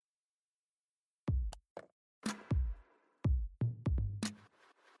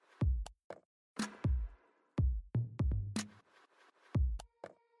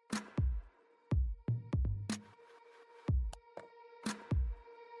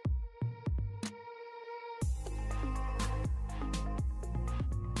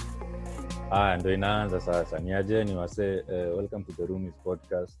Ndo inaanza sasa. Niajeni wase, welcome to the Roomies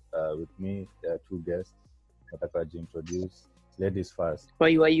podcast with me, two guests. Nataka introduce ladies first.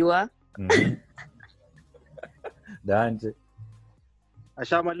 You are? Dante.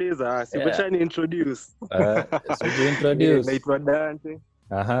 Ashamaliza, sibachani introduce. Introduce. Naitwa Dante.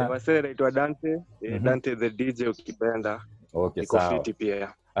 Wase naitwa Dante. Dante the DJ ukipenda. Okay, Niko sawa. fiti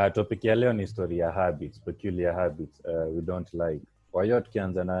pia. Topic ya leo ni story ya habits, peculiar habits we don't like. Kwa hiyo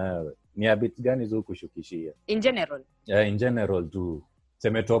tukianza na wewe, ni habits gani zo kushukishia? In general? In general tu.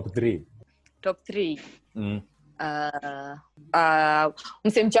 Seme top 3. Top 3.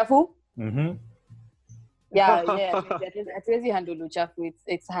 Mse mchafu? Yeah. Hatuwezi handle uchafu.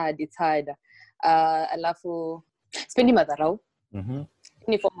 It's hard. Alafu spendi madharau.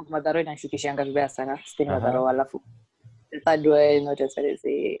 Ni form of madharau inashukishanga vibaya sana. Spendi madharau alafu. Third way, not as I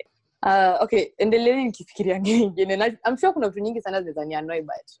say. Okay, endeleeni nikifikiria ngine. I'm sure kuna vitu nyingi sana zinazani annoy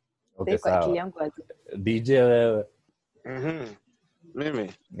but. Okay, kwa akili yangu aje. DJ wewe.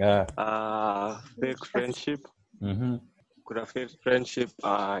 Mimi. Fake friendship. Kuna fake friendship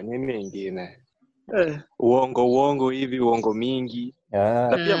nini ingine? Uongo hivi, uongo mingi.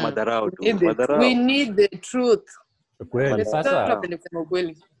 Na pia madharau tu. We need the truth. Kweli sasa. Tunapenda kusema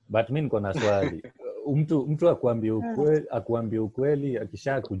kweli. But mimi niko na swali. Mtu akuambie ukweli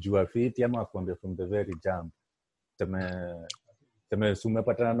akisha kujua fiti ama akuambie from the very jump.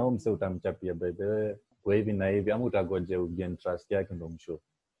 Umepatana na mse utamchapia by the way kwa hivi na hivi ama utagoje ugain trust yake ndo msho.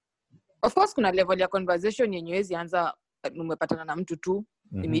 Of course kuna level ya conversation yenye wezi anza umepatana na mtu tu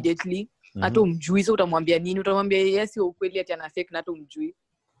immediately. Hata umjui so utamwambia nini? Utamwambia yes ukweli ati ana fake na hata umjui.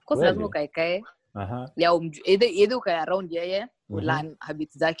 Kwa sababu lazima ukaekae. Ya umjui either ukae around yeye learn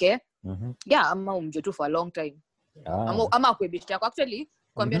habits zake. Yeah, ama umjue tu for a long time. Ama kwa best yako actually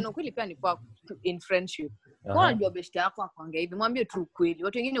kwambia na ukweli pia ni kwa in friendship. Kwa unajua best yako akwambia hivi mwambie tu ukweli.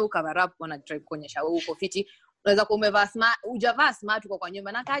 Watu wengine cover up wana try kuonyesha wewe uko fiti. Unaweza kuumevaa smart, hujavaa smart uko kwa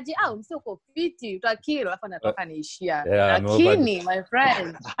nyumba na kaje msio uko fiti utakilo alafu anatoka niishia. Lakini my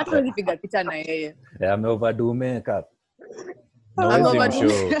friend hata ukipiga picha na yeye. Ameoverdo makeup. No,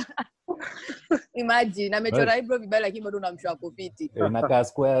 imagine amechora eyebrow vibaya lakini bado unamshwa kwa fiti. Inakaa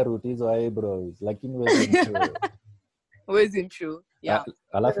square root hizo eyebrows lakini wewe msho. Yeah.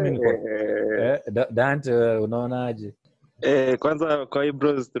 Alafu niko Dante unaonaje? Kwanza kwa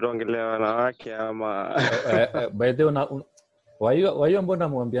eyebrows tunaongelea wanawake ama by the way wao mbona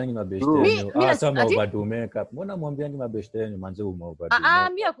muambiangi mabeshte yenu? Sama overdo makeup. Mbona muambiangi mabeshte yenu manze umeoverdo?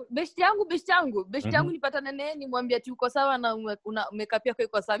 Mimi beshte yangu nipatana naye nimwambia ati uko sawa na makeup yako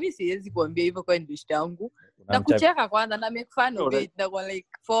iko sawa. Mimi siwezi kuambia hivyo kwa beshte yangu. Na kucheka kwanza na make fun of it na kwa like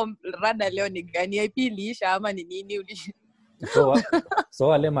form rada leo ni gani ipilisha ama ni nini so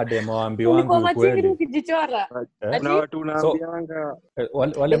wale mademo waambi wangu ukweli ukijichora na watu unaambianga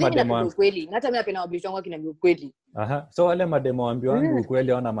wale mademo wangu ukweli hata mimi napenda wabishi wangu akiniambia ukweli. So wale mademo waambi wangu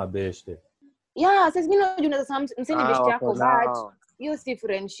ukweli wana mabeshte. Yeah, sasa mimi najua sasa mseni beshte yako but hiyo si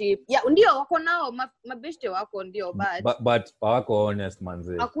friendship. Yeah, ndio wako nao mabeshte wako ndio but hawako honest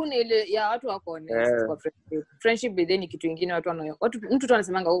manze. Hakuna ile ya watu wako honest kwa friendship. Friendship ni kitu kingine mtu tu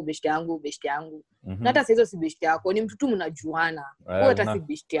anasemanga beshte yangu. Na hata hizo si beshte yako, ni mtu tu mnajuana. Wewe hata si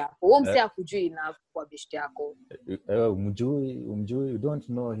beshte yako. Wewe mse akujui na kwa beshte yako. Umjui, you don't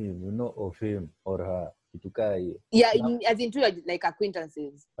know him, you know of him or her. Kitukaa hiyo. Yeah, as in two like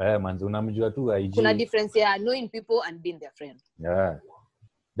acquaintances. Manzi unamjua tu IG. Kuna difference ya knowing people and being their friend. Yeah.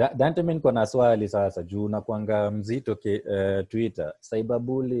 Dante mimi niko na swali sasa juu nakuanga mzito Twitter.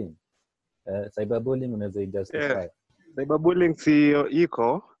 Cyberbullying. Cyberbullying unaweza justify. Cyberbullying sio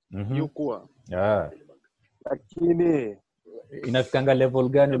iko yuko. Yeah. Lakini inafikanga level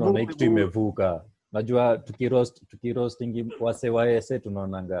gani unaona kitu imevuka? Najua tukiroasting wase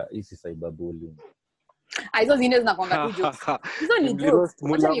tunaonanga hisi cyberbullying. Hizo zingine zinakuanga tu jokes. Hizo ni jokes.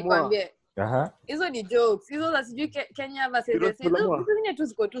 Acha nikwambie. Hizo ni jokes. Hizo za sijui Kenya versus hizo zingine tu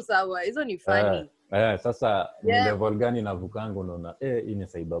ziko tu sawa. Hizo ni funny. Sasa ni level gani inavukanga unaona hii ni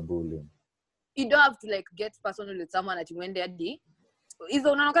cyberbullying. You don't have to like get personal with someone at mwende hadi.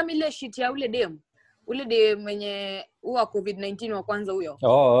 Hizo unaona kama ile shit ya ule dem mwenye huwa COVID-19 wa kwanza huyo.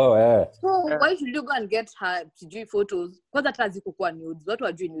 So why should you go and get her sijui photos? Kwanza tazi kukua nudes. Watu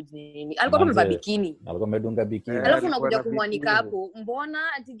wajui nudes ni nini. Alikuwa amevaa bikini. Alikuwa amedunga bikini. Alafu unakuja kumwanika hapo.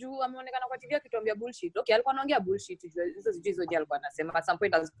 Mbona ati juu ameonekana kwa TV akituambia bullshit. Okay, alikuwa anaongea bullshit. Hizo sijui hizo alikuwa anasema. At some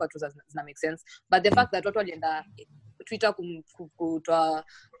point azikuwa tu zina make sense. But the fact that watu walienda Twitter kutoa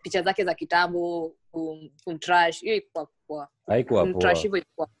picha zake za kitambo kumtrash hiyo kwa kumtrash hivyo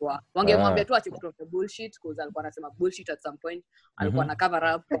kwa wangemwambia tu ache kutoa bullshit because alikuwa anasema bullshit at some point alikuwa na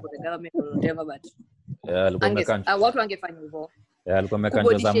cover up for the government or whatever but watu wangefanya hivyo alikuwa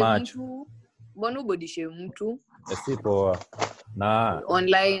amekanjoza macho. Mbona ubodishe mtu? Si poa. Na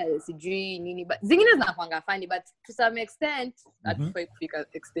online sijui nini, but zingine zinakuanga funny, but to some extent hatufai kufika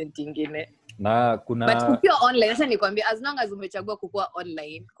extent ingine. Na kuna but ukiwa online, sasa nikwambia, as long as umechagua kukua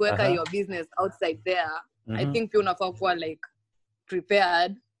online, kuweka your business outside there, I think pia unafaa kuwa like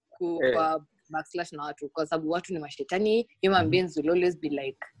prepared kwa backslash na watu, kwa sababu watu ni mashetani. Human beings will always be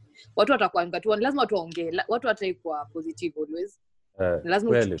like, watu watakuanga tu, lazima watu waongee, watu wataikuwa positive always.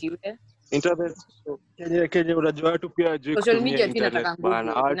 Lazima uchikiwe internet. Kenya unajua watu pia hawajui social media,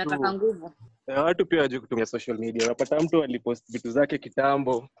 inataka nguvu. Watu pia hawajui kutumia social media. Unapata mtu alipost vitu zake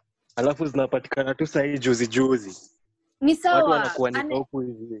kitambo, alafu zinapatikana tu sasa juzi. Ni sawa. Watu wanakuwa ni huko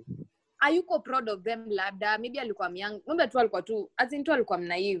hivi. Ayuko proud of them labda, maybe alikuwa myang, maybe tu alikuwa tu, as in tu alikuwa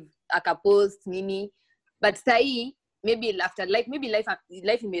naive, akapost nini, but sai maybe after like maybe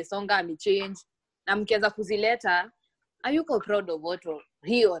life imesonga, amechange, na mkianza kuzileta, ayuko proud of what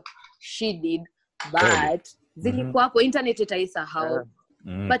he or she did, but zilikuwa hapo, internet itaisahau.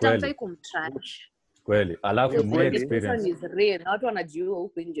 But hamtaki kumtrash. Kweli. Alafu my experience is real, na watu wanajiua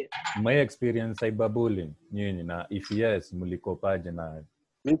huko nje. My experience cyberbullying nyinyi, na if yes mlikopaje na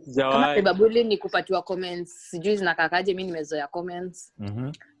kama cyberbullying ni kupatiwa comments sijui zinakakaje. Mimi nimezoea comments.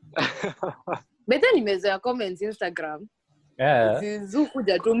 Beta nimezoea comments Instagram.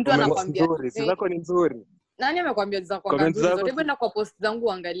 Zizukuja tu mtu anakuambia zako ni nzuri. Nani amekwambia zako nzuri? Hebu na kwa post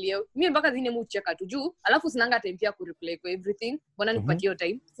zangu angalia. Mimi mpaka zine mucheka tu juu, alafu sinanga time pia ku reply kwa everything. Mbona nikupatie hiyo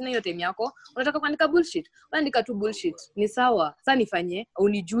time? Sina hiyo time yako. Unataka kuandika bullshit. Andika tu bullshit. Ni sawa. Sasa nifanye au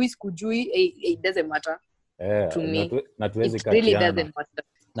nijui sikujui, it doesn't matter. To me. Na tuwezi really doesn't matter.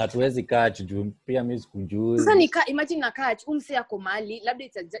 Na tuwezi catch juu pia mimi sikujui. Sasa imagine na catch umse yako mali, labda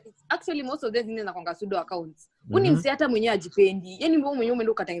it's actually most of them zinaenda kwa pseudo accounts. Uni mse hata mwenyewe ajipendi. Yaani wewe mwenyewe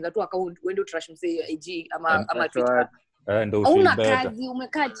umeenda ukatengeneza tu account, uende trash mse IG ama Twitter. Ndio usibeta. Una kazi,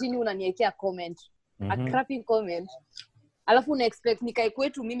 umekaa chini unaniwekea comment. A crappy comment. Alafu una expect nikae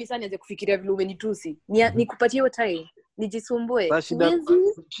kwetu mimi sana nianze kufikiria vile umenitusi. Nikupatie hiyo time. Nijisumbue.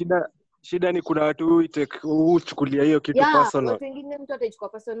 Shida ni kuna watu huchukulia hiyo kitu personal. Watu wengine mtu atachukua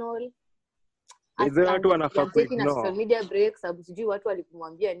personal. Hizo watu wanafaa kuignore. Social media break, sababu sijui watu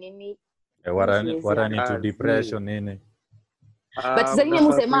walikumwambia nini. Warani to depression nini. But zingine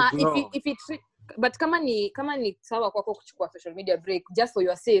msema if it but kama ni sawa kwako kuchukua social media break just for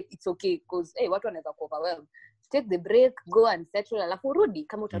your sake, it's okay, because watu wanaweza ku overwhelm. Take the break, go and settle, alafu rudi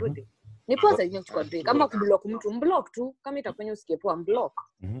kama utarudi. Ni poa sasa kuchukua break. Kama kublock mtu, mblock tu. Kama itafanya usikie poa, mblock.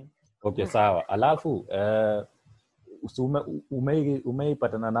 Okay, sawa. Alafu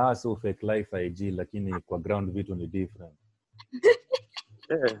umeipatana na so fake life IG, lakini kwa ground vitu ni different.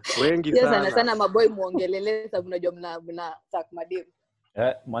 Wengi sana. Sana maboy muongelele sababu unajua mna tak madem.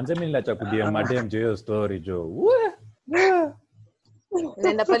 Mwanzo mimi niliacha kudia madem hiyo story jo.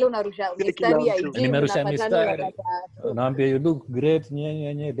 Nenda pale unarusha mistari ya IG. Nimerusha mistari. Naambia you look great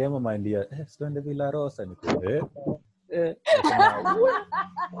nyenye demo mandia. Stone Villa Rosa niko.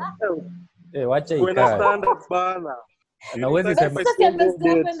 Wacha ikae. Standards bana. Na uwezi sema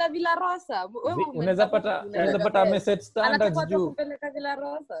kwenda Villa Rosa. Unaweza pata message standards juu. Kupeleka Villa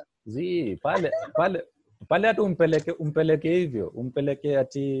Rosa. Pale hata umpeleke hivyo, umpeleke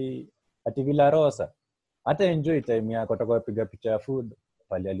ati Villa Rosa. Hata enjoy time yako, utakuwa piga picha ya food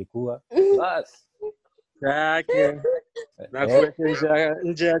pale alikuwa. Bas. Yake. Na kuweka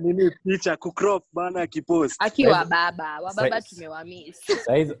nje ya nini picha kucrop bana kipost. Akiwa baba tumewamiss.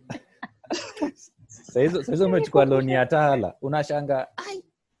 Saizo umechukua loan ya Tala, unashanga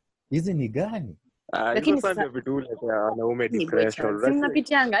hizi ni gani? Lakini sasa vitu vile kwa wanaume depression.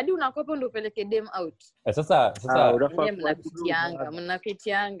 Mnapitianga hadi unakopa ndio upeleke dem out. Sasa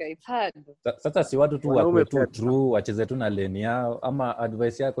mnapitianga it's hard. Sasa si watu tu wako tu true, wacheze tu na lane yao, ama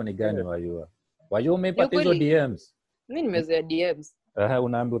advice yako ni gani wayua? Wayua umepata hizo DMs? Mimi nimezoea DMs.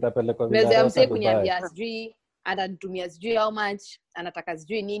 Unaambia utapeleka Villa Rosa. Nimezoea kuniambia sijui atanitumia sijui how much, anataka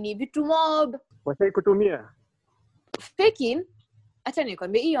sijui nini, vitu mob. Wasai kutumia faking. Acha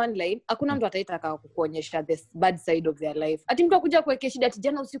nikwambie hii online hakuna mtu ataitaka kukuonyesha the bad side of their life. Ati mtu akuja kuwekea shida ati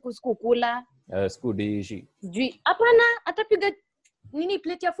jana usiku kula. Skudishi. Sijui hapana, atapiga nini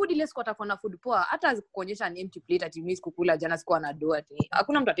plate ya food ile siku atafona food poa, hata kuonyesha an empty plate ati mimi sikukula jana sikuwa na doa ati.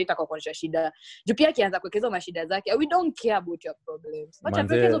 Hakuna mtu ataitaka kuonyesha shida. Juu pia akianza kuwekeza mashida zake, we don't care about your problems. Acha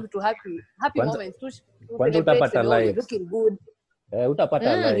tuwekeze vitu happy moments tu. Kwanza utapata life. Looking good.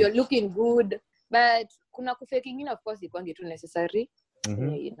 Utapata life. You're looking good. But kuna kufake ingine of course ikwangi tu necessary.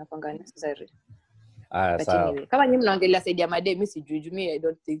 Inapanga necessary. Sawa. Anyway, kama nyinyi mnaongelea side ya madem, mimi sijui I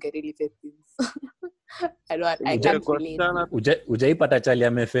don't think I really fake things. I can't relate. Ujaipata chali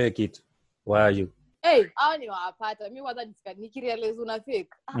amefake it. Why you? hao ni wapata. Mimi kwanza nikirealize una fake.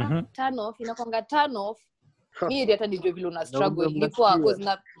 Turn off inakwanga turn off. Mimi hata ndio vile una struggle ilikuwa cause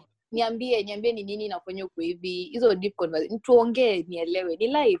na niambie ni nini inafanya uko hivi. Hizo deep conversation tuongee nielewe. Ni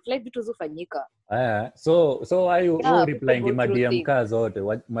live vitu zofanyika. So why you replying my DM ka zote?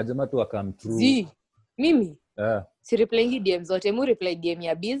 Majamaa tu come through. Mimi si replying DM zote, mu reply DM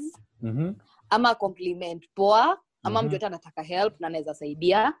ya biz. Ama compliment poa, ama mtu anataka help na anaweza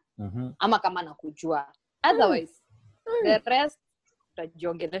saidia. Ama kama nakujua. Otherwise the rest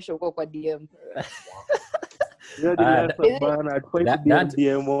tutajiongelesha huko kwa DM. Watu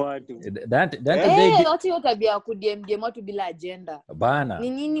tabia ku DM watu bila agenda bana. Ni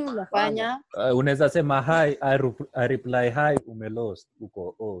nini unafanya? Unaweza sema hi, I reply hi, umelost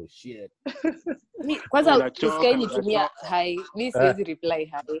uko. Oh shit. Kwanza usikai nitumia hi, mimi siwezi reply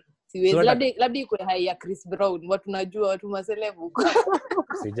hi. Siwezi labda iko hi ya Chris Brown, watu najua watu maselebu.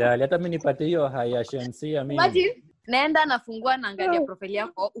 Sijali hata mimi nipate hiyo hi ya Shensia mimi. Imagine naenda nafungua naangalia profile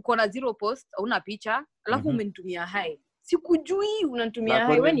yako, uko na 0 post, una picha, alafu umenitumia hi. Sikujui unanitumia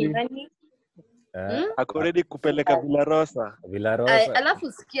hi, wewe ni nani? Ako ready kupeleka Villarosa.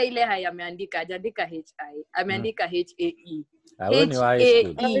 Alafu sikia ile hi ameandika, hajaandika HI, ameandika HAE. Wewe ni wa high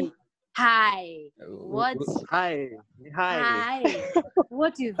school. Hi. What? Hi.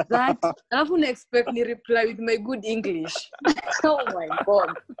 What is that? Alafu na expect ni reply with my good English. Oh my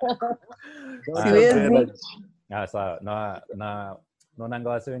god. Siwezi. Sawa. Na naonanga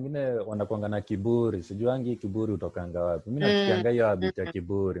wase wengine wanakuanga na kiburi. Sijuangi kiburi utokanga wapi. Mimi nafikianga hiyo habit ya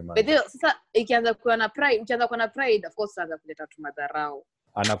kiburi man. Ndio sasa ikianza kuwa na pride, of course sasa kuleta tumadharau.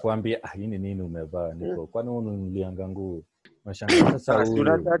 Anakuambia hii ni nini umevaa niko. Kwani ununulianga nguo? Mashanga sasa huyu.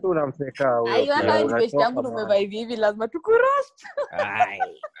 Tunataka unamseka huyo. Ayo ni best yangu umevaa hivi lazima tukuroast.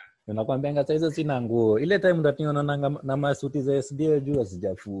 Unakwambianga sasa hizo sina nguo. Ile time ndationa na masuti za SDA juu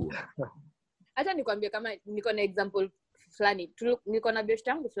asijafua. Acha nikwambie kama niko na example fulani. Niko na best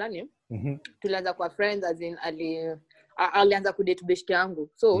yangu fulani. Tulianza kwa friends as in alianza kudate best yangu.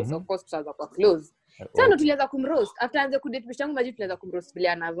 So of course tutaanza kwa close. Sasa tulianza kumroast. After anze kudate best yangu maji tulianza kumroast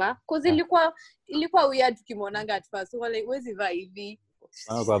bila anavaa. Cause ilikuwa weird tukimwonanga at first. So like wezi vaa hivi.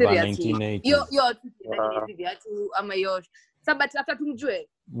 Kwa 1980. Yo viatu ama yo. Sasa but after tumjue.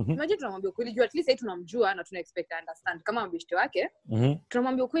 Maji tunamwambia ukweli juu at least tunamjua na tuna expect understand kama mbeshte wake.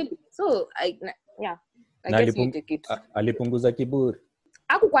 Tunamwambia ukweli. So I guess we take it. Alipunguza kiburi.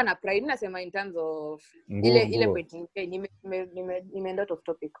 Hakukuwa na pride, nasema in terms of ile point nimeenda out of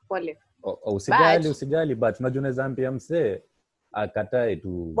topic. Pole. Usijali but unajua unaweza ambia msee akatae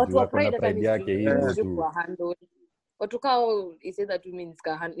tu juu kuna pride yake hiyo tu. Watu kao iseda tu mimi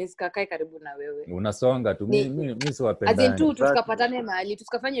nisikae karibu na wewe. Unasonga tu mimi siwapendani. As in tu tukapatane mahali,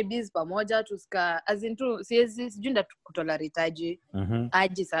 tusikafanye biz pamoja, as in tu sijui kutolerate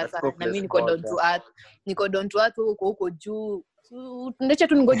aje sasa na mimi niko down to earth huko juu. Ndacha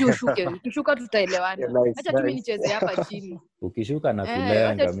tu ngoje ushuke. Tushuka tutaelewana. Acha tu mimi nicheze hapa chini. Ukishuka na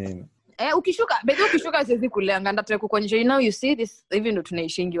kulenga mimi. Ukishuka siwezi kulenga. Ndataka kukuonyesha you see this even ndo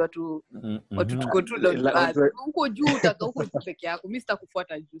tunaishingi watu tuko tu huko juu utaka huko peke yako. Mimi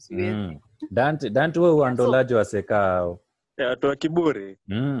sitakufuata juu siwezi. Dante wewe uandolaje wasekao? Watu wa kiburi.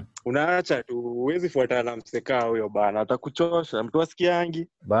 Unaacha tu huwezi fuatana na msekao huyo bana. Atakuchosha. Mtu asikiangi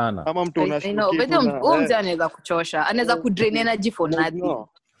bana. Kama mtu unashukia. Mtu anaweza kuchosha. Anaweza kudrain energy for nothing.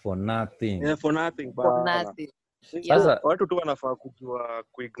 For nothing. Yeah, for nothing. Sasa watu tu wanafaa kujua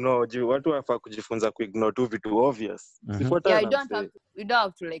kuignore. Watu wanafaa kujifunza kuignore tu vitu obvious. Sifuatana. You don't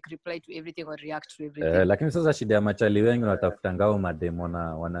have to like reply to everything or react to everything. Lakini sasa shida ya machali wengi wanatafuta ngao mademo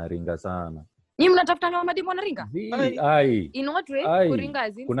na wanaringa sana. Nyinyi mnatafuta ngao mademo wanaringa? In what way? Kuringa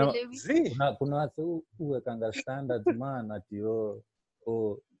azin kuna watu uwekanga standards man ati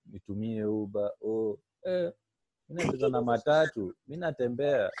nitumie Uber ninacheza na matatu mimi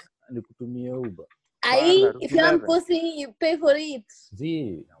natembea nikutumie Uber. If you are posting you pay for it.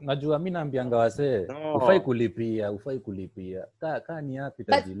 Unajua mimi naambianga wasee ufai kulipia. Kaa ni yapi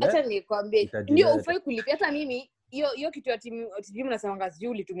tajile. Acha nikwambie ndio ufai kulipia hata mimi hiyo kitu ya timu mnasemanga sijui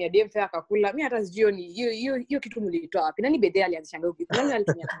ulitumia DM fare akakula. Mimi hata sijioni hiyo kitu mlitoa wapi. Nani bedhe alianzisha hiyo kitu? Nani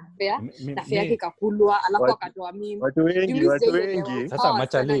alitumia fare? Na fare yake kakulwa alafu akatoa mimi. Watu wengi. Sasa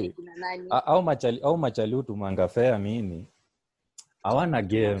machali au machali utumanga fare mimi. Hawana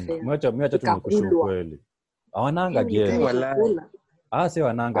game. Mwacha tunakushukuru kweli. Hawananga game. Si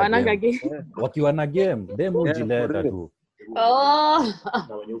wananga game. Wakiwa na game, demo ujileta tu.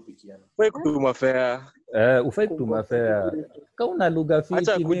 Na wenye upikiana. Ufai kutuma fare. Ufai kutuma fare. Kauna lugha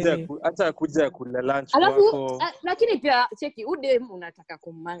fiti nini? Acha kuja kula lunch kwako. Lakini pia cheki udem unataka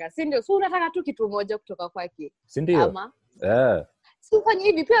kummanga. Si ndio? So unataka tu kitu moja kutoka kwake. Si ndio? Ama Usifanye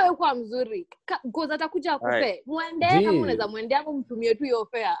hivi pia wewe kwa mzuri. Goza atakuja akupe. Muende kama unaweza muende hapo mtumie tu hiyo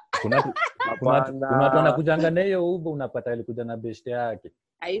fare. Kuna watu wanakujanga na hiyo Uber unapata alikuja na best yake.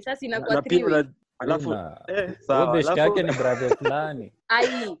 Ai sasa inakuwa 3. Alafu sawa. Best yake ni brother fulani.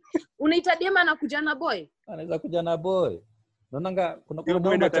 Ai. Unaita dema na kuja na boy? Anaweza kuja na boy. Naonanga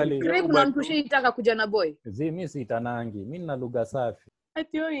kuna mtu shitaka kuja na boy. Mimi siitanangi. Mimi nina lugha safi.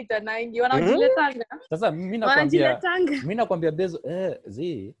 Ati wewe itanangi wanajiletanga. Sasa mimi nakwambia Bezo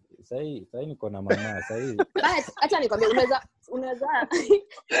sasa niko na mama sasa. Acha nikwambie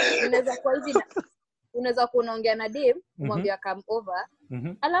unaweza kwa hivi unaweza kuongea na dem mwambie come over.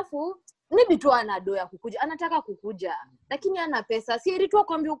 Alafu maybe tu ana doya kukuja, anataka kukuja lakini hana pesa. Si ili tu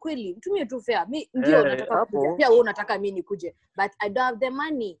akwambie ukweli, mtumie tu fare. Mimi ndio nataka kukuja. Pia wewe unataka mimi nikuje, but I don't have the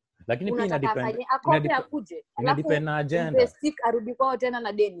money. Lakini pia inadepend na agenda. Arudi kwao tena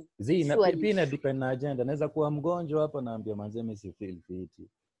na deni. Pia inadepend na agenda. Naweza kuwa mgonjwa hapa naambia manze mimi si feel fit.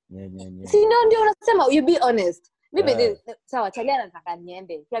 Si ndio unasema you be honest. Mimi sawa Chalia nataka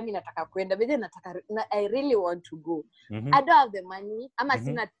niende. Pia mimi nataka kwenda. Mimi I really want to go. I don't have the money. Ama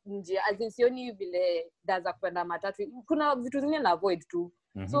sina njia. Sioni vile daza kwenda matatu. Kuna vitu zingine na avoid tu.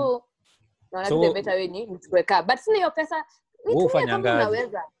 So naona better wewe ni mtuweka. But sina hiyo pesa.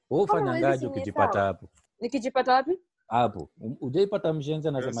 Unaweza. Ufanyangaje ukijipata hapo? Nikijipata wapi? Hapo. Hujaipata mshenzi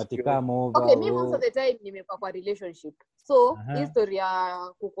anasema tikama over. Okay, mimi most of the time nimekuwa kwa relationship. So, history ya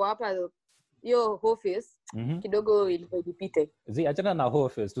kuko hapa hiyo office kidogo ilipita. Achana na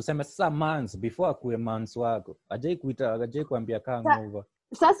office. Tuseme sasa months before akuwe months wako. Ajai kuambia kama over.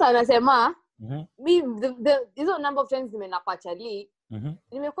 Sasa anasema mimi hizo number of times nimenapa Charlie.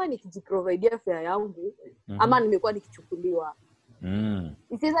 Nimekuwa nikijiprovide fare yangu ama nimekuwa nikichukuliwa.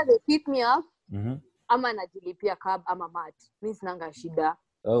 It's either they pick me up ama najilipia cab ama mat. Mimi sinanga shida.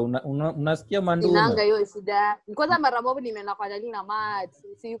 Unasikia mandume? Sinanga hiyo shida. Kwanza mara moja nimeenda kwa Jalina na mat.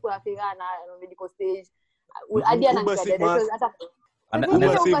 Si yuko afika na medical stage. Hadi ananikaribisha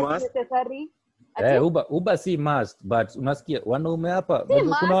hata Uber si must, but unasikia wanaume hapa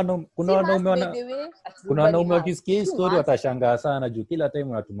kuna wanaume wakisikia story watashangaa sana juu kila time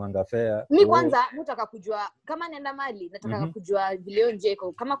unatumanga fare. Mimi kwanza nataka kujua kama naenda mali, nataka kujua vile nje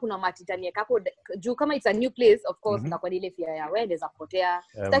kama kuna matitania hapo juu kama it's a new place of course na kwa ile fare ya wewe inaweza kupotea.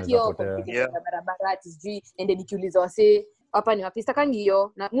 Sitaki hiyo competition ya barabara sijui ende nikiuliza wase hapa ni wapi sitakangi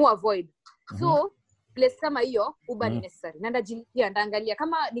hiyo na mu avoid. So place kama hiyo Uber ni necessary. Nenda jilipia ndaangalia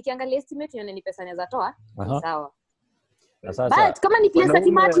kama nikiangalia estimate nione ni pesa naweza toa sawa. Sasa but kama ni place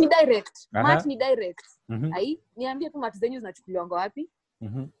ati mat ni direct. Mat ni direct. Ai niambie tu mat zenyu zinachukuliwa wapi?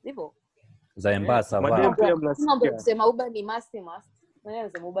 Hivyo. Za Embasa baba. Madem pia mnasikia. Kusema Uber ni must. Nani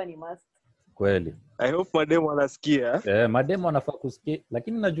anasema Uber ni must? Kweli. I hope madem wanasikia. Madem wanafaa kusikia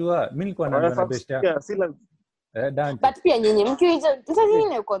lakini najua mimi nilikuwa na best yangu. But pia nyinyi mkiita sasa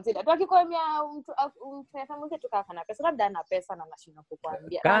nyinyi consider tukikwambia mtu mtu tukafanya pesa labda ana pesa na mashina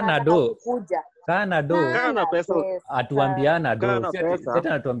kukwambia kana pesa atuambiana do sasa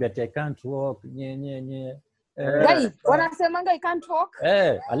anatuambia I can't walk nye guys wanasema I can't walk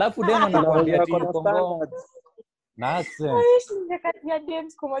alafu demo anakuambia Kongo na accent ya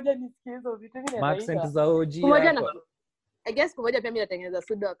James kumoja nisikie hizo vitu mimi na accent za OG I guess kumoja pia mimi natengeneza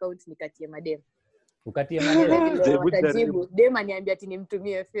sudo account nikatie madem ukatia mtajibu dem aniambia ati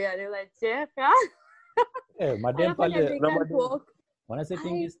nimtumie fare nila cheka madem pale wana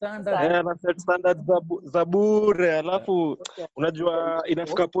setting standard na set standard za bure alafu unajua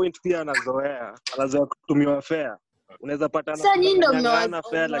inafika point pia anazoea kutumiwa fare unaweza pata sasa nyinyi ndio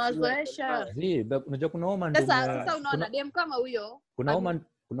mnawazoesha unajua kuna woman sasa unaona dem kama huyo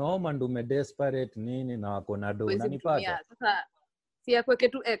kuna woman ndio desperate nini na wako na do unanipata sasa si yakweke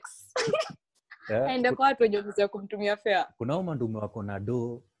tu x aende kwa watu wenye uwezo kumtumia fare. Kuna wao ndume wako na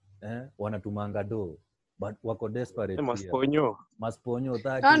do, wanatumanga do, but wako desperate. Masponyo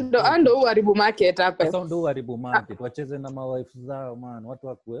that. Ando uharibu market hapa. Sasa ndo uharibu market. Wacheze na mawife zao man, watu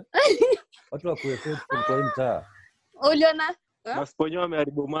wakue faithful kwa mtaa. Uliona? Masponyo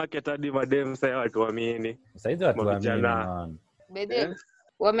wameharibu market hadi madem sasa watu waamini. Sasa hizo watu waamini man. Bede.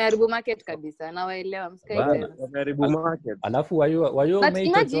 Wameharibu market kabisa na waelewa msikae. Wameharibu market. Alafu wayo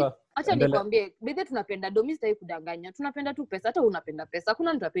umeitwa. Acha nikwambie, bidhe tunapenda do, mimi sitaki kudanganya. Tunapenda tu pesa, hata unapenda pesa.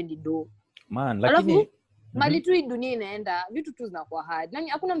 Kuna mtu apendi do. Man, lakini mali tu dunia inaenda, vitu tu zinakuwa hard. Nani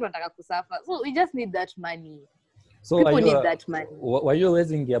hakuna mtu anataka kusafa. So we just need that money. So people need that money. Wayo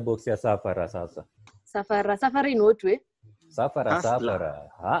wezi ingia box ya safara sasa. Safara in what way?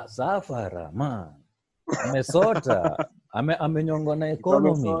 Safara man. Amesota. Amenyongo na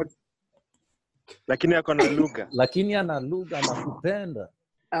economy. Lakini yako na lugha. Lakini ana lugha na kupenda.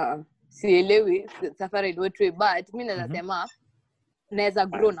 Sielewi safari in what way, but mimi naweza sema naweza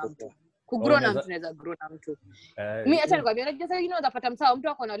grow na mtu. Kugrow na mtu naweza grow na mtu. Mimi acha nikwambia, unajua sasa unapata msao mtu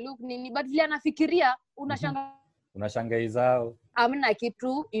ako na look nini but vile anafikiria unashangaa zao. Hamna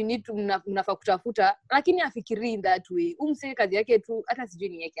kitu you need to mnafaa kutafuta lakini afikiri in that way. Umse kazi yake tu hata sijui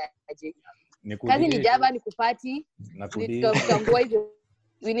ni yake aje. Kazi ni java ni kupati na kutambua hivyo.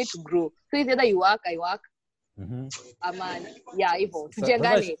 We need to grow. So either you work, I work. Ama yeah hivyo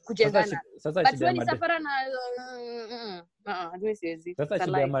tujengane kujengana. But when ni safara na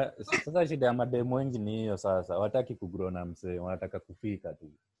sasa shida ya mademo wengi ni hiyo sasa. Hawataki kugrow na msee, wanataka kufika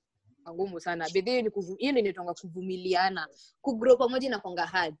tu. Ngumu sana. Bidii ni hiyo ndio inatonga kuvumiliana. Kugrow pamoja na konga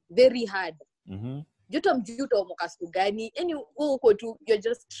hard, very hard. Joto mjuto umoka siku gani? Yaani uko tu you're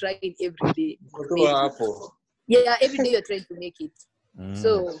just trying every day. Kwa hapo. Yeah, every day you're trying to make it.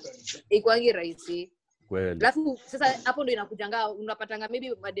 So ikwangi rahisi. Kweli. Alafu sasa hapo ndio inakujanga unapatanga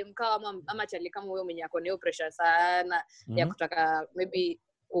maybe madem kama ama chali kama wewe mwenye akona hiyo pressure sana ya kutaka maybe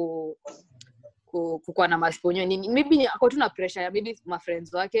kukuwa na masponyo nini maybe ako tu na pressure ya maybe ma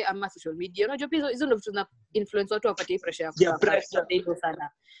friends wake ama social media. Unajua pia hizo ndio vitu zina influence watu wapate pressure ya kutaka hiyo sana.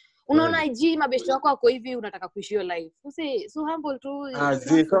 Unaona IG mabeshte wako wako hivi unataka kuishi hiyo life. Usi so humble tu.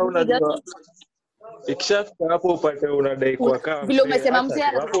 Zika unajua ikishafika hapo upate unadai kwa kama vile umesema mzee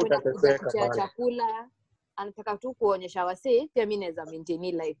anataka chakula anataka tu kuonyesha wasee pia mimi naweza maintain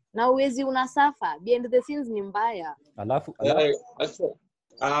life na uwezi unasafa behind the scenes ni mbaya. Alafu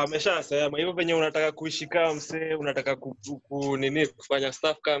ameshasema hivyo venye unataka kuishi kama msee unataka nini kufanya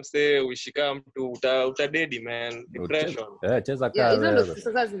stuff kama msee uishi kama mtu utadedi man depression. Cheza kama hizo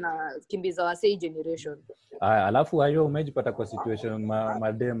sasa zinakimbiza wasee generation. Alafu hayo umejipata kwa situation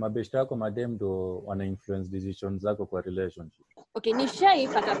mabeshte yako madem ndo wana influence decisions zako kwa relationship. Okay,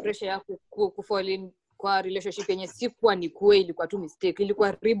 nishaipata pressure ya kufall in kwa relationship yenye sikuwa ni kweli, ilikuwa tu mistake,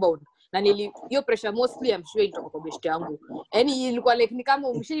 ilikuwa rebound na hiyo pressure mostly I'm sure ilitoka kwa best yangu. Yaani ilikuwa like ni kama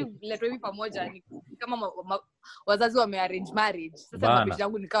umshiletwa hivi pamoja ni kama wazazi wamearrange marriage. Sasa best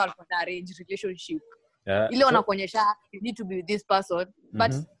yangu nikawa alikuwa na arrange relationship. Ile wanakuonyesha you need to be with this person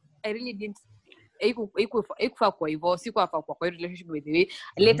but I really didn't ikufaa kwa hivyo sikuwa kwa relationship with the way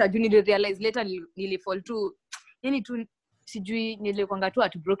later do need to realize later nilifall to yani tu sijui nilikwanga tu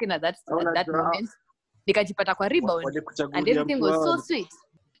at broken at that moment nikajipata kwa rebound and everything was so sweet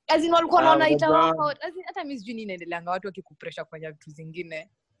as in walikuwa wanaona itawa hata mimi sijui inaendeleanga watu wakikupressure kufanya vitu zingine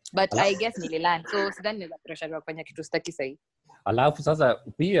but I guess nililearn so sidhani naweza pressure kufanya kitu sitaki sahi. Alafu sasa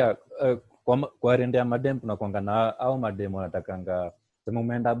pia kwa rendea madem tunakuanga na au madem wanatakanga sema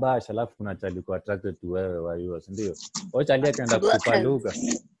umeenda bash alafu kuna chali kwa attracted to wewe wa yours ndio au chali akaenda kupaluka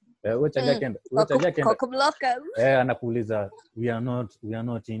chali akaenda anakuuliza we are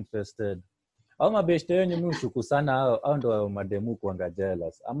not interested au mabeshte wenye mimi ushuku sana au ndo mademu kuanga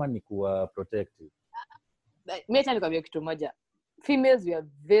jealous ama ni kuwa protective. Mimi hata nikwambia kitu moja, females we are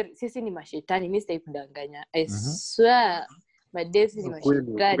very sisi ni mashetani, mimi sitaki kudanganya. I swear madesi ni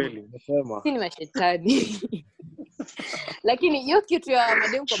mashetani. Sisi ni mashetani. Lakini hiyo kitu ya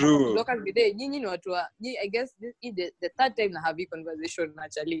mademu kwa blockers bidii nyinyi ni watu wa I guess this is the third time na have conversation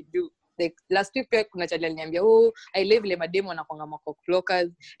actually do like last week kuna chali aliniambia I live le mademu anakuanga mako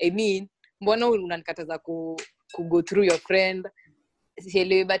blockers. I mean mbona unanikataza ku go through your friend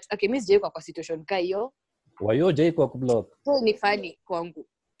sielewi but okay mimi sije kwa situation kai hiyo wayo je kwa kublock so ni funny kwangu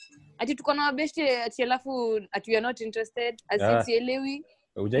ati tuko na beshte ati alafu ati we are not interested as sielewi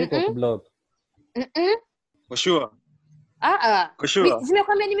uje kwa kublock for sure for sure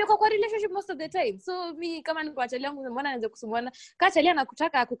nimekwambia nimekuwa kwa relationship most of the time so mi kama niko achali yangu mbona naanza kusumbuana kama achali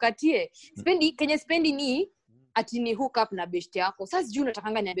anakutaka akukatie spendi ni ati ni hook up na best yako. Sasa sijui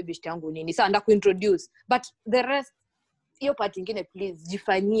unatakanga niambie best yangu nini. Sasa nda kuintroduce. But the rest hiyo part nyingine please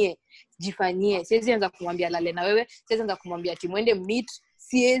jifanyie. Siwezi anza kumwambia lale na wewe, siwezi anza kumwambia ati muende meet,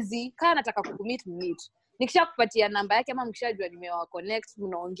 siwezi. Kama nataka kukumeet meet. Nikishakupatia namba yake ama mkishajua nimewa connect,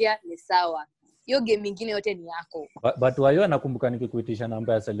 mnaongea ni sawa. Hiyo game nyingine yote ni yako. But wayo nakumbuka nikikuitisha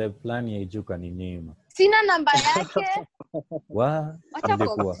namba ya celeb plan ya Ijuka ni nyima. Sina namba yake.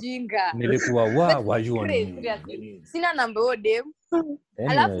 Nilikuwa wayo sina namba yo dem.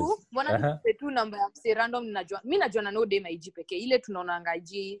 Alafu mbona tu namba ya mse random ninajua. Mimi najua na no dem IG pekee. Ile tunaonanga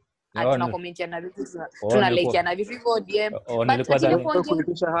IG tuna comment na vitu tuna like na vitu hivyo DM. Nilikuwa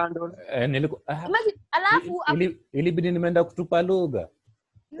kuitisha handle. Nilikuwa alafu ilibidi nimeenda kutupa lugha.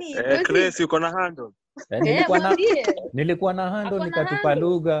 Chris uko na handle. Nilikuwa na handle nikatupa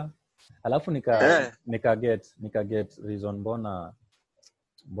lugha. Alafu nika get reason mbona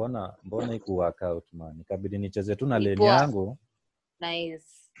iku work out man. Nikabidi nicheze tu na lane yangu. Nice.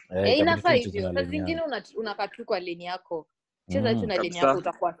 Inafaa hivyo. Sasa zingine unakatu kwa lane yako. Cheza tu na lane yako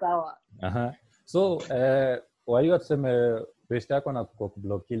utakuwa sawa. So wayo tuseme best yako na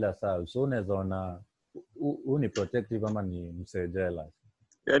kublock kila saa. So unaweza ona ni protective ama ni mse jealous.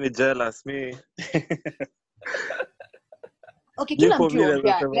 Yani jealous me. Okay, kila mtu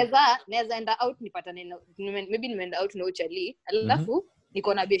naweza enda out nipatane maybe nimeenda out na uchali. Alafu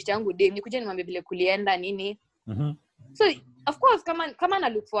niko na best yangu dem nikuje nimwambie vile kulienda nini. So of course kama na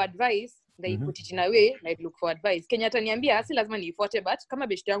look for advice they put it in a way like look for advice. Kenya ataniambia si lazima niifuate but kama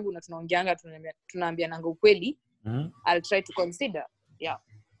best yangu na tunaongeanga tunaambia nanga ukweli. I'll try to consider. Yeah.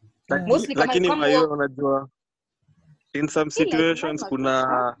 Mostly lakini kama unajua in some situations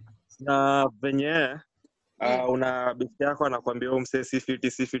kuna na venye una best yako anakuambia umse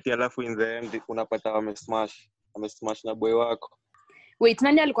si fiti alafu in the end unapata amesmash na boy wako. Wait,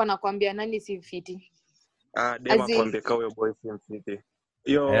 nani alikuwa anakuambia nani si fiti? Dema kwambia kwa huyo boy si fiti.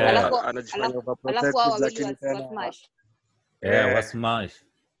 Hiyo anajifanya overprotective lakini tena wasmash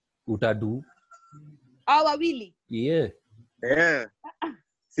utadu wawili. Yeah.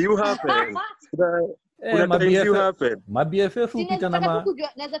 See you happen. BFF upita na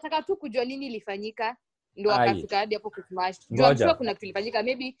naweza taka tu kujua nini ilifanyika ndio akafika hadi hapo kusmash. Jua kuna kitu ilifanyika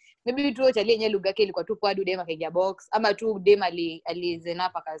maybe tu chalie yenyewe lugha yake ilikuwa tu kwa dem akaingia box ama tu dem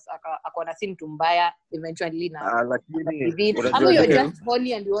alizenapa akaona si mtu mbaya eventually na lakini ama you're just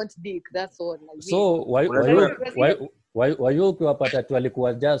horny and you want dick, that's all. So why ukiwapata tu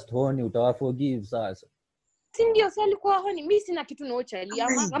alikuwa just horny utawaforgive sasa? Si ndio sasa alikuwa horny, mimi sina kitu na uchali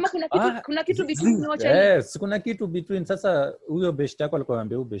ama kuna kitu between na uchali. Yes, kuna kitu between. Sasa huyo best yako alikuwa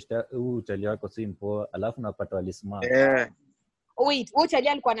anambia huyo uchali wako si mpoa alafu unapata walismart. Wait, uchali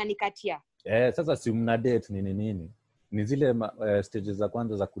alikuwa ananikatia. Sasa si mna date nini ni zile stages za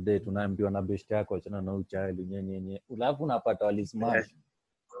kwanza za kudate unaambiwa na best yako achana na uchali nyenye alafu unapata walismart.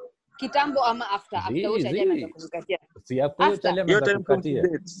 Kitambo ama after uchali anakunikatia. Si hapo uchali anakukatia.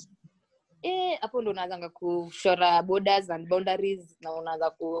 Hapo ndo unaanza kushora borders and boundaries na unaanza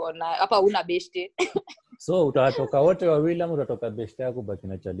kuona hapa una best. So utatoka wote wawili ama utatoka best yako baki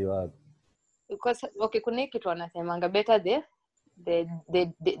na chali wako? Because okay, kuna kitu wanasemanga better the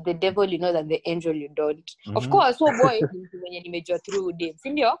devil you know than the angel you don't. Of course so boy mwenye nimejua through day, si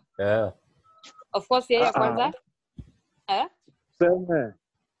ndio? Of course yeye kwanza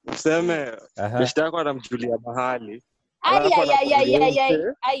Sema best yako anamjulia mahali. Hapo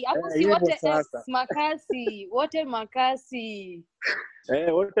si wote makasi, wote makasi.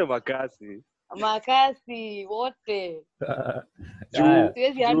 Wote makasi. Makasi wote.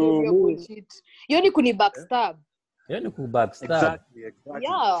 Siwezi handle hiyo bullshit. Hiyo ni kuni backstab. Exactly.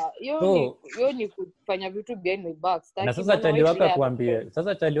 Hiyo ni kufanya vitu behind my back. Na sasa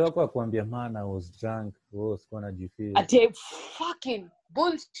chali wako akwambia man I was drunk. Sikuwa najifeel. Ati fucking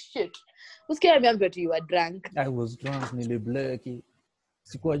bullshit. Usikia niambia tu you are drunk. I was drunk, nilibleki.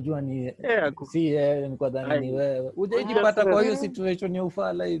 Sikuwa jua ni nilikuwa dhani ni wewe. Ujajipata kwa hiyo situation ya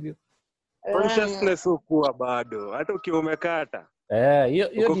ufala hivyo. Consciousness ukuwa bado hata ukiwa umekata. Hiyo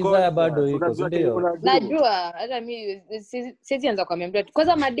desire bado iko, ndio. Najua hata mimi siwezi anza kuambia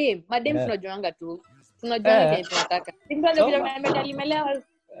kwanza madem tunajuanga tu. Tunajua nini tunataka. Simbaza bila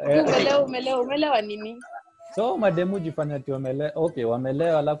umelewa nini? So mademu jifanya ati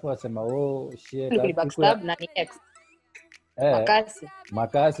wamelewa alafu wasema shit ni backstab na ex.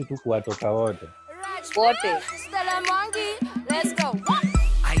 Makasi tu kuwatoka wote. Stella Mwangi, let's go.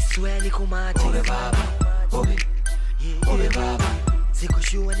 I swear niko maji. Obe baba. Obe baba.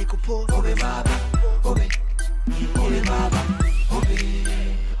 Sikushua niko po. Obe baba. Obe baba. Obe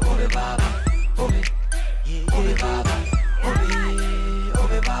baba. Obe baba. Obe baba.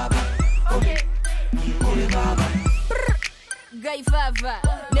 Obe baba. Gai fava.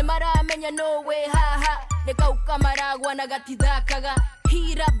 Ne mara menya no way ha. Neka ukamaragwa na gatithakaga.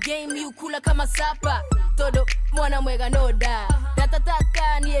 Heat up game yukula kama sapa. Todo mwana mwega no da.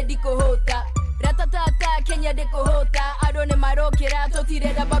 Ratatata ni ediko hota. Ratatata Kenya deko hota. Adone marokera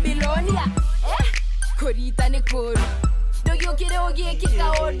totireda Babylonia. Korita ni koro. Dogyo kire ogie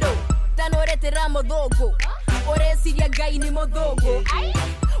kika odo. Tanorete ramo dogo. Ore siria gai ni modogo.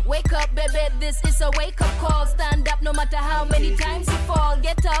 Wake up baby, this is a wake up call. Stand up no matter how many times you fall.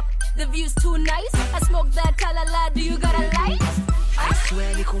 Get up, the view's too nice. I smoke that talala, do you got a light? I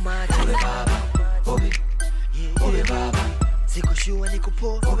swear niko maji. Obe baba. Obe baba. Sikushua niko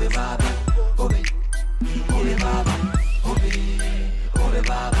po. Obe baba. Obe baba. Obe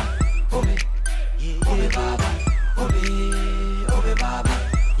baba. Obe baba. Obe baba.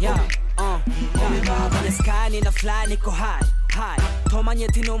 Yeah, Obe baba. The sky nina fly niko high. Toma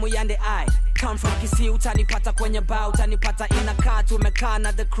nyetino muyande ai. Come from Kisii utanipata kwenye bar, utanipata inakaa tumekaa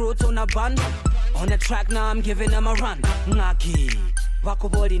na the crew tuna band. On the track now I'm giving them a run. Ngaki, wako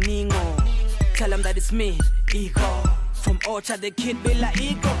body ningo. Tell them that it's me, ego. From Orchard the kid bila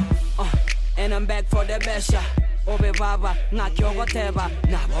ego. And I'm back for the best. Obe baba ngakyokoteba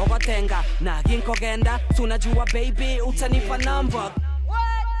na bogotenga na ginkogenda tunajua baby utanipa number.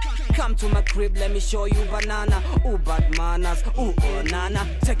 Come to my crib, let me show you banana. Ooh, bad manners, ooh, oh, nana.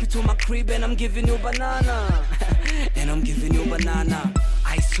 Take you to my crib and I'm giving you banana. And I'm giving you banana.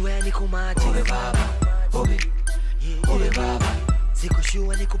 I swear niko maji. Obe baba, obe, obe baba. Siko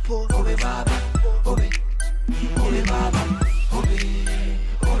shua niko po. Obe baba, obe, obe baba, obe,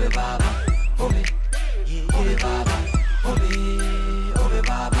 obe baba, obe, obe baba, obe, obe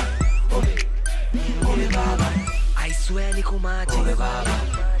baba, obe, obe baba. I swear niko maji. Obe baba.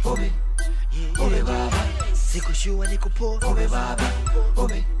 Obe, obe baba, siko shua niko po. Obe baba,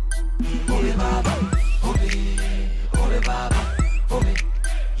 obe, obe baba, obe, obe baba, obe,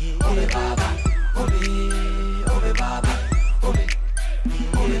 obe baba, obe, obe baba, obe,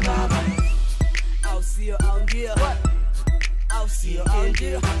 obe baba. I'll see you out there. What? I'll see you out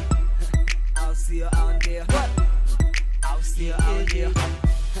there. I'll see you out there. What? I'll see you out there.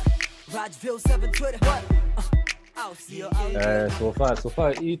 Rajville 7 Twitter. What? So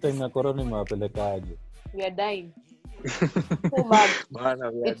far hii time ya corona imewapelekaje? We are dying. So bad. Bana,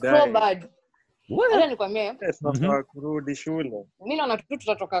 we are It's dying. so bad. Hata nikwambie. Sasa kurudi shule. Mimi naona tu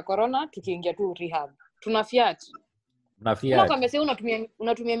tutatoka corona tukiingia tu rehab. Tunafiat. Unafiat. Kama sasa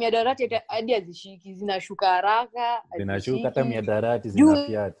unatumia miadarati hadi azishiki zinashuka haraka. Zinashuka hata miadarati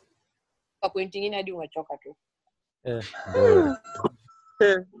zinafiat. Kwa point nyingine hadi unachoka tu. Ndio.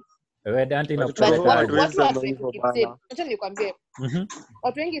 Wewe Dante inapelekaje? Acha nikwambie.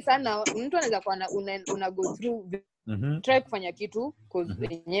 Watu wengi sana mtu anaweza kuwa una go through try kufanya kitu cause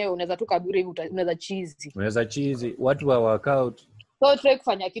wenyewe unaweza tu kaburi hivi unaweza cheesy. Watu wa workout. So try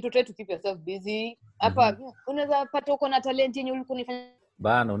kufanya kitu, try to keep yourself busy. Hapa unaweza pata uko na talent yenye ulikuwa unafanya.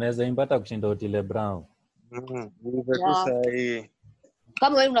 Bana unaweza impata kushinda Otile Brown. Hivyo tu sahi.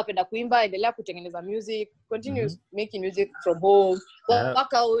 Kama wewe unapenda kuimba, endelea kutengeneza music, continue making music from home,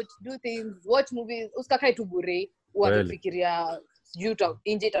 work out, do things, watch movies, usikae tu bure, uafikiria sijui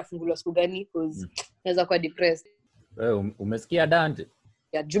nje itafunguliwa siku gani cause unaweza kuwa depressed. Wewe umesikia Dante?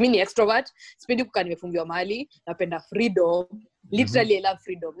 Yeah, Jumi ni extrovert, sipendi kukaa nimefungiwa mahali, napenda freedom, literally I love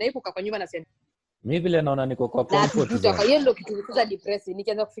freedom. Na hipo kwa nyumba na sema mimi vile naona niko kwa comfort zone. Kwa hiyo ndio kitu kikuza depressed,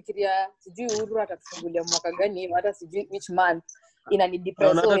 nikianza kufikiria sijui Uhuru atatufungulia mwaka gani, hata sijui which month. Inani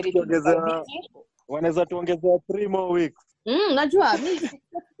depress wanaweza tuongezea 3 more weeks. Najua mimi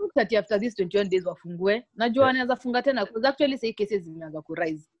after this 21 days wafungue. Najua wanaweza funga tena because actually say cases zimeanza ku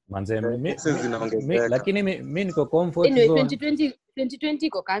rise. Manze cases zinaongezeka. Lakini mimi niko comfort zone. 2020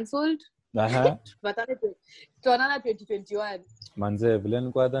 iko cancelled. Tuonana 2021. Manze vile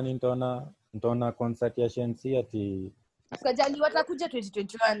niko adhani nitaona concert ya Shensi ati Kajali watakuja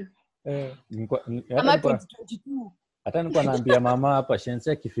 2021. Kama 2022. Hata nilikuwa naambia mama hapa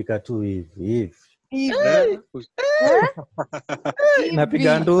Shensi akifika tu hivi.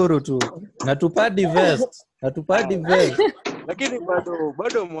 Napiga nduru tu. Natupadi vest. Lakini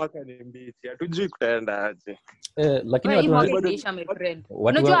bado mwaka ni mbichi. Hatujui kutaenda aje. Lakini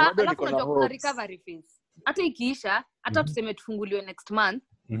unajua kuna recovery phase. Hata ikiisha, hata tuseme tufunguliwe next month.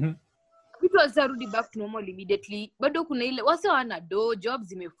 Vitu wazarudi back to normal immediately. Bado kuna ile wase wana jobs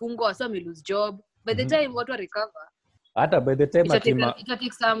zimefungwa, wase wame lose job. By the time watu recover, hata by the time it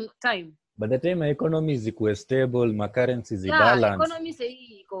take some time. By the time economy zikuwe stable, ma currency zibalance. Yeah, economy sasa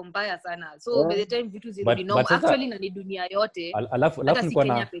iko mbaya sana. So by the time vitu zirudi normal, actually na ni dunia yote. Alafu niko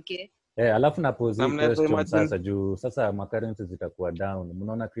na alafu na pose question sasa juu sasa ma currency zitakuwa down.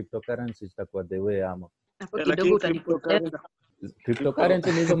 Mnaona cryptocurrency zitakuwa the way ama? Kidogo utanipoteza.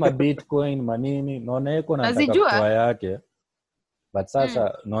 Cryptocurrency hizo ma Bitcoin manini naona iko na kwa yake. But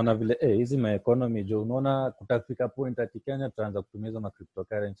sasa naona vile hizi ma economy juu unaona kutafika point ati Kenya tutaanza kutumia hizo ma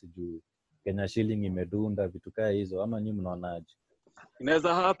cryptocurrency juu Kenya shilling imedunda vitu kama hizo ama nyinyi mnaonaje?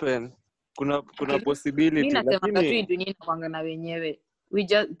 Inaweza happen. Kuna possibility lakini dunia inakwanga na wenyewe. We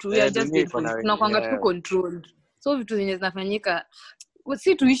are just tunakwanga tu controlled. So vitu zenye zinafanyika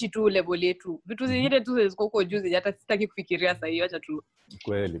si tuishi tu level yetu. Vitu zingine tu ziko huko juu hata sitaki kufikiria sasa hiyo acha tu.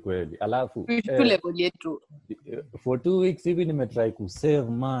 Kweli. Alafu tu level yetu. For 2 weeks hivi nimetry ku save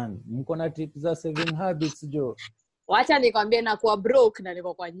man. Mko na tips za saving habits jo? Wacha nikwambie na kuwa broke na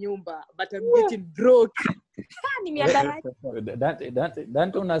niko kwa nyumba but I'm getting broke. Ni miadarati.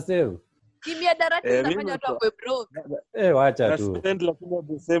 Dante una save? Ni miadarati zinafanya watu wawe broke. Wacha tu. Spend lakini at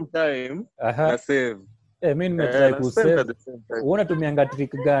the same time na save. Mimi nimetry ku save. Unaona tumianga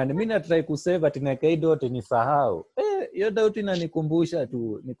trick gani? Mimi na try ku save ati na kaidote ni sahau. Hiyo doubt inanikumbusha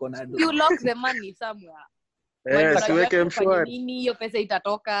tu niko na you lock the money somewhere. Siweke mshwari. Nini hiyo pesa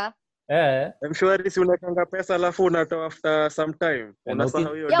itatoka? M-Shwari si unakanga pesa alafu unatoa after some time.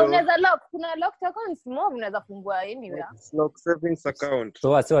 Unasahau hiyo. Yeah, unaweza lock. Kuna locked accounts more unaweza fungua anywhere. Lock savings account.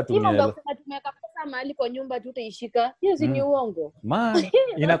 So wasi watumie. Tumeka pesa mahali kwa nyumba tu utaishika. Hiyo si ni uongo. Man,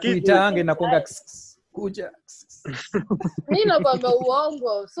 inakuitanga inakonga kuja. Mimi nakwambia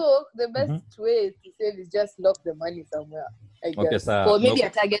uongo. So the best way to save is just lock the money somewhere. I guess. Okay, or maybe a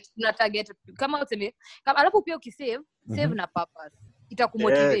target kama useme kama alafu pia ukisave save na purpose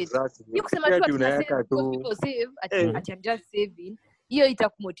itakumotivate. Hiyo kusema tu tunasave to save at just saving hiyo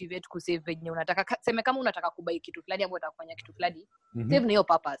itakumotivate kusave venye unataka. Sema kama unataka kubai kitu fulani au unataka kufanya kitu fulani save na hiyo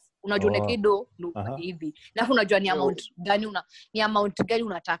purpose. Unajua ni kido hivi na unajua ni amount gani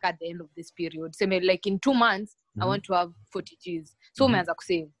unataka at the end of this period. Sema like in 2 months I want to have 40 Gs. So umeanza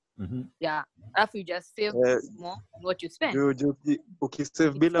kusave. Yeah, after you just save more what you spend.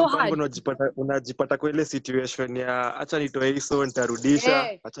 Ukisave bila mpango unajipata kwa ile situation ya acha nitoe hizo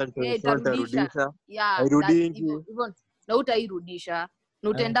nitarudisha, acha nitoe hizo nitarudisha. Hairudingi. Na utairudisha. Na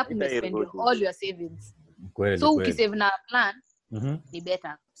utaenda kumespend all your savings. So ukisave na plan ni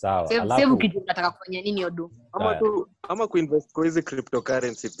better. Sawa. Save ukijua unataka kufanya nini odo. Ama kuinvest kwa hizo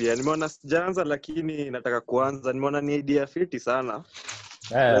cryptocurrency pia. Nimeona sijaanza lakini nataka kuanza. Nimeona ni idea fiti sana.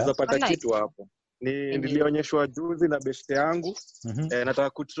 Naweza pata kitu hapo. Nilionyeshwa juzi na beshte yangu. Nataka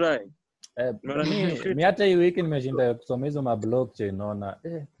kutry. Mimi hata hii wiki nimeshinda kusoma hizo ma blockchain naona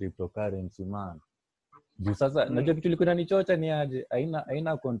cryptocurrency man. Juu sasa najua kitu liko nichocha ni aje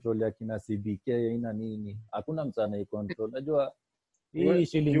haina control ya kina CBK haina nini. Hakuna mtu anaicontrol. Najua hii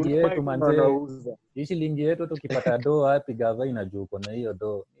shilingi yetu manze. Hii shilingi yetu tukipata do wapi gava inajua uko na hiyo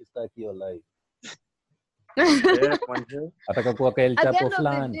do. Istaki hiyo live. Atakakuwa kwa El Chapo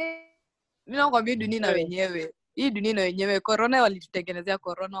fulani. Mimi nakwambia dunia na wenyewe. Hii dunia na wenyewe corona walitutengenezea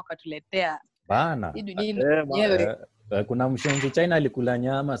corona wakatuletea. Bana. Hii dunia na wenyewe. Kuna mshongi China alikula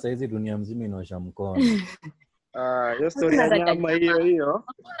nyama saizi dunia mzima inaosha mkono. Hiyo story ya nyama hiyo.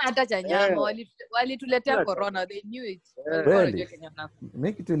 Hata cha nyama walituletea corona, they knew it.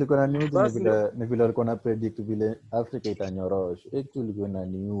 Mimi kitu ilikuwa na news ni vile walikuwa na predict vile Afrika itanyorosha. Kitu ilikuwa na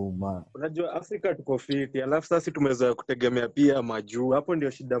niuma. Unajua Afrika tuko fiti, alafu sasa tumezoea kutegemea pia majuu. Hapo ndio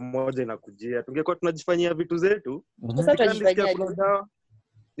shida moja inakujia. Tungekuwa tunajifanyia vitu zetu. Sasa tutajifanyia.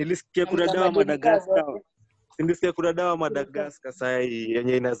 Nilisikia kuna dawa Madagascar. Nilisikia kuna dawa Madagascar sasa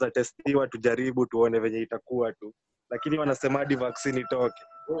yenye inaweza testiwa tujaribu tuone venye itakuwa tu. Lakini wanasema hadi vaccine itoke.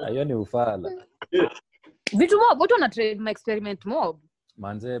 Hiyo ni ufala. Vitu mob watu wana trade my experiment mob.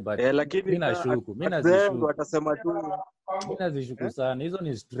 Manze but mimi nashuku. Watasema tu mimi nazishuku sana. Hizo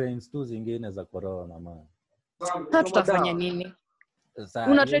ni strains tu zingine za corona man. Sasa tutafanya nini?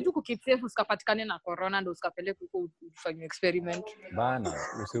 Una try tu keep safe usikapatikane na corona ndio usikapeleke huko ufanye experiment. Bana,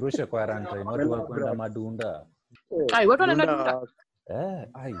 usirushe quarantine watu wakwenda madunda. Watu wanaenda dunda.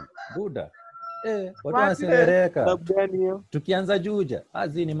 Buda. Watu wanasereka. Tukianza Juja,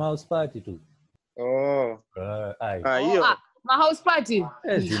 ni mouse party tu. Hiyo. Ma house party.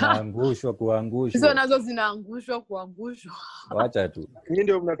 Zinaangushwa kuangushwa. Hizo nazo zinaangushwa kuangushwa. Wacha tu. Hii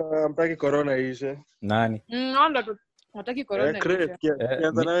ndio mtaki corona iishe. Nani? Ndio tu. Nataki corona iishe.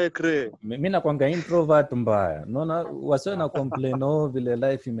 Kianza nawe kre. Mimi nakwanga introvert mbaya. Unaona wasio na complain vile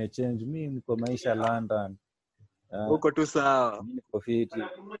life imechange. Mimi niko maisha London. Uko tu sawa. Mimi niko fiti.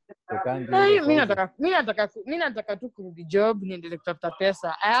 Mimi nataka tu kurudi job niendelee kutafuta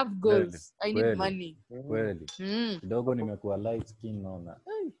pesa. I have goals. I need money. Kweli. Kidogo nimekuwa light skin naona.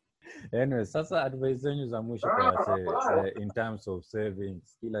 Anyway, sasa advice zenyu za mwisho kwa in terms of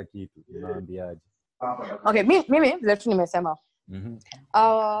savings kila kitu unaambiaje? Okay, mimi zetu nimesema.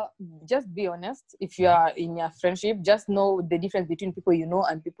 Just be honest. If you are in your friendship, just know the difference between people you know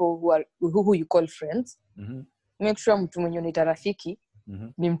and people who you call friends. Make sure mtu mwenye unaita rafiki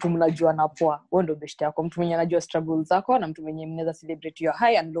ni mtu mnajua na poa. Wewe ndio best yako. Mtu mwenye anajua struggles zako na mtu mwenye mnaweza celebrate your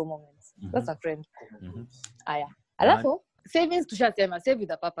high and low moments. That's a friend. Aya. Alafu savings tushasema save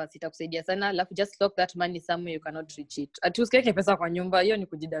with a purpose itakusaidia sana. Alafu just lock that money somewhere you cannot reach it. Atusiweke pesa kwa nyumba, hiyo ni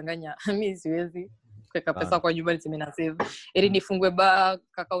kujidanganya. Mimi siwezi kuweka pesa kwa nyumba niseme na save. Ili nifungue bank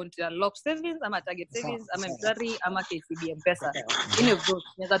account ya lock savings ama target savings ama M-Shwari ama KCB M-Pesa. Any of those.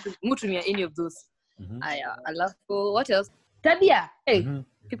 Naweza mtumia any of those. Aya, alafu what else? Tabia.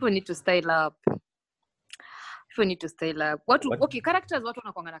 People need to style up. Okay, characters watu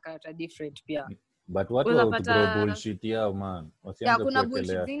wanakuanga na character different pia. But what about grow bullshit yao man? Kuna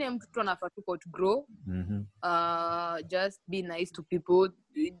bullshit zingine mtu anafaa tu grow. Just be nice to people.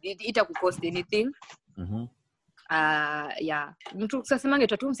 Itakucost anything. Mtu kusasemange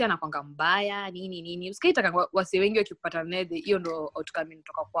tu msi anakuanga mbaya nini. Usikaitaka wase wengi wakipata nede hiyo ndo outcome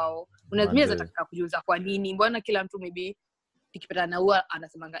kutoka kwao. Unaweza taka kujuza kwa nini? Mbona kila mtu maybe nikipata na huwa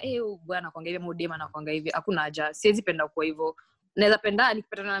anasemanga bwana anakuanga hivi modema anakuanga hivi hakuna haja siwezi penda kwa hivyo naweza penda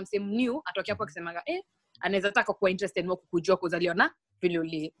nikipata na msemo new atokea hapo akisemanga anaweza taka kuwa interested more kukujua kuzaliwa na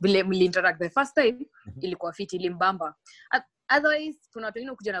vile mliinteract the first time ilikuwa fit ilimbamba otherwise kuna watu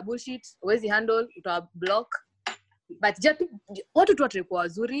wengine kuja na bullshit huwezi handle uta block but just watu tu watakuwa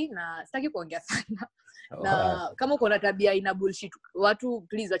wazuri na sitaki kuongea sana na kama uko na tabia ina bullshit watu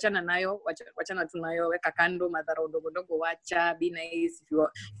please achana nayo wachana tu nayo weka kando madhara ndogo wacha be nice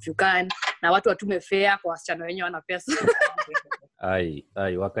if you can na watu watume fair kwa wasichana wenyewe wana pesa ai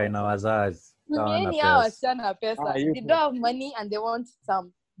wakae na wazazi Nini hao wasichana pesa they don't have money and they want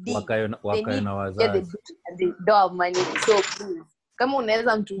some wakae na wazazi they don't have money so please kama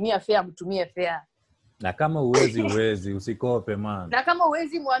unaweza mtumia fair na kama uwezi usikope man na kama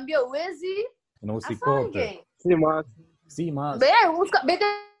uwezi mwambie uwezi na usikope si mas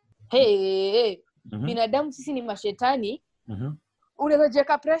binadamu sisi ni mashetani unaweza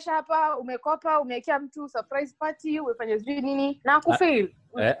jeka pressure hapa umekopa umewekea mtu surprise party umefanya nini na kufail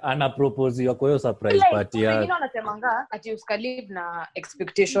ana propose kwa hiyo surprise party ya wengine wanasemanga ati usikalive na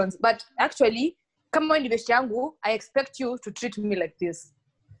expectations but actually kama wewe ni yangu I expect you to treat me like this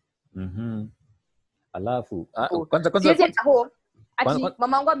alafu kwanza ati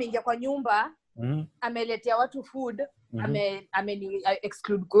mamangu ameingia kwa nyumba ameletea watu food ameni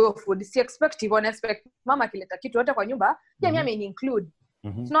exclude go food si expective on expect mama kileta kitu yote kwa nyumba pia mimi ameni include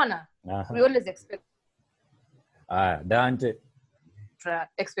unaona we always expect Dante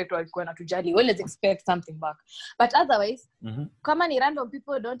expect walikuwa natujali always expect something back but otherwise kama ni random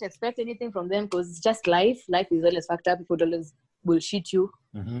people don't expect anything from them because it's just life is always fucked up people always bullshit you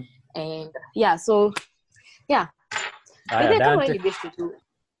and so Dante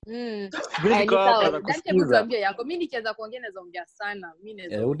Dante mtuambia yako mimi nikianza kuongea naweza ongea sana mimi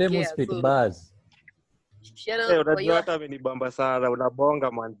naweza udemo speak buzz unajua hata amenibamba sana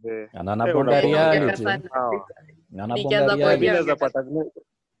unabonga manze anabonga reality naweza pata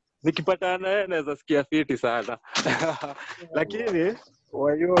nikipata naye naweza sikia fiti sana lakini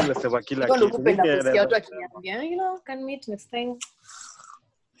wao wanasema kila kitu kusikia watu akiniambia can meet next time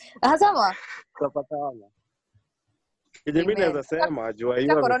sawa tutapatana mimi naweza sema juu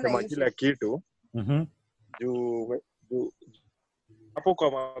hiyo anasema kila kitu juu hapo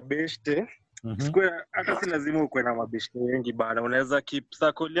kwa mabeshte hata si lazima uwe na mabeshte wengi bana unaweza keep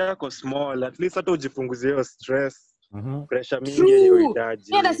circle yako small at least hata ujipunguzie hiyo stress pressure mingi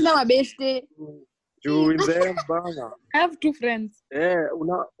unayohitaji mimi nasema mabeshte juu nze bana I have 2 friends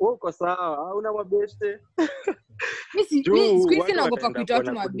uko sawa una mabeshte mimi sikuisi naogopa kuita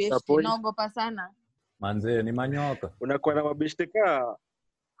watu mabeshte naogopa sana manze ni manyoka unakuwa na mabeshte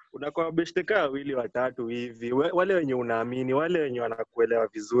kaa wili watatu hivi wale wenye unaamini wale wenye wanakuelewa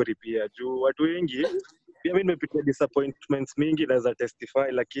vizuri pia juu watu wengi pia mimi nimepitia disappointments mingi naweza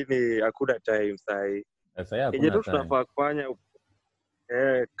testify lakini hakuna time sahi yenye tu tunafaa kufanya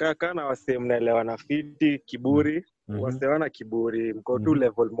kana wasee mnaelewana fiti kiburi wasewana kiburi mko tu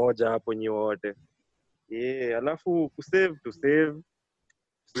level moja hapo nyi wote alafu kusave to save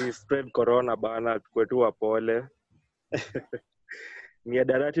si spread corona bana tukwe tu wapole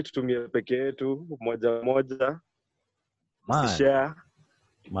miadarati tutumie peke yetu moja share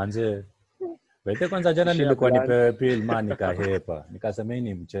manze bete kwanza jana nilikuwa nipewe pill man nikahepa nikasema hii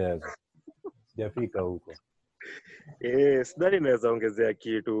ni mchezo sijafika huko sidhani naweza ongezea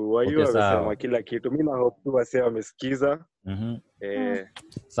kitu wao wamesema kila kitu mimi na hope tu wase wamesikiza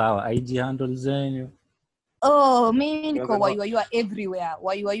sawa IG handle zenyu mimi niko wayuwa everywhere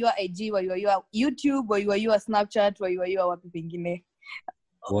wayuwa IG wayuwa YouTube wayuwa Snapchat wayuwa wapi pengine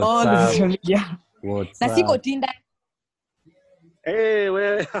all the social media na siko Tinder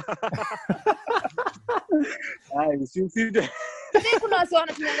wewe sisi kuna watu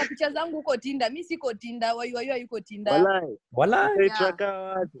wanatumia picha zangu huko Tinder mimi siko Tinder wayuwa yuko Tinder wallahi tracker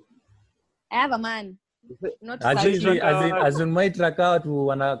watu I have a man not as in my tracker watu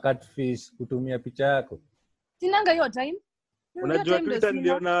wana catfish kutumia picha yako sinanga hiyo time unajua Twitter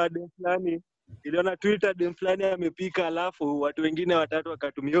niliona Twitter dem fulani amepika alafu watu wengine watatu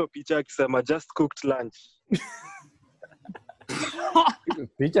wakatumia hiyo picha akisema just cooked lunch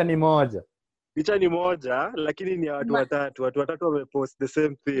picha ni moja lakini ni watu watatu wamepost the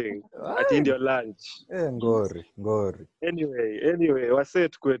same thing at ndio lunch ngori anyway wase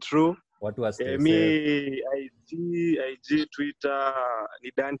tukue true watu wastay IG Twitter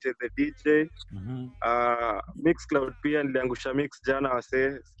ni Dante the DJ Mixcloud pia niliangusha mix jana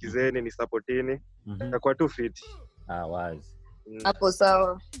wase sikizeni ni supportini kwa tu fit wazi hapo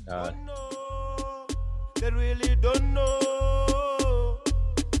sawa they really don't know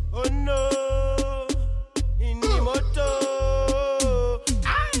oh no ini moto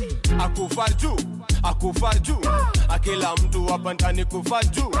akufa juu akila mtu hapa ndani kufa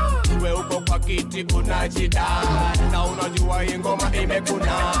juu wewe uko kwa kiti unajida na unajua hii ngoma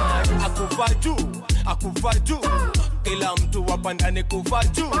imekuna akufa juu kila mtu hapa ndani kufa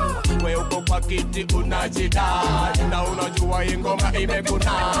juu wewe uko kwa kiti unajida na unajua hii ngoma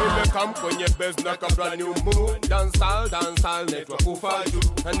imekuna nimekam kwenye base na kabla new moon dancehall network kufa juu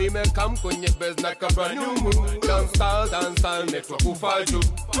na nimekam kwenye base na kabla new moon dancehall network kufa juu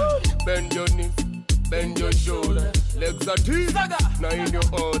bend your knees bend your shoulder legs are deep now in your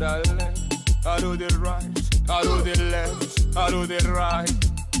order I do the right I do the left I do the right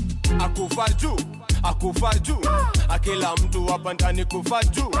akufa juu akila mtu hapa ndani kufa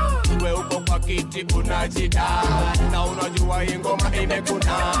juu wewe uko kwa kiti unajida na unajua hii ngoma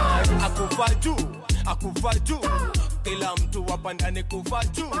imekuna akufa juu kila mtu hapa ndani kufa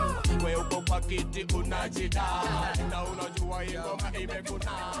juu wewe uko kwa kiti unajida na unajua hii ngoma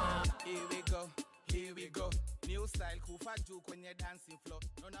imekuna. Here we go new style kufa juu kwenye dancing floor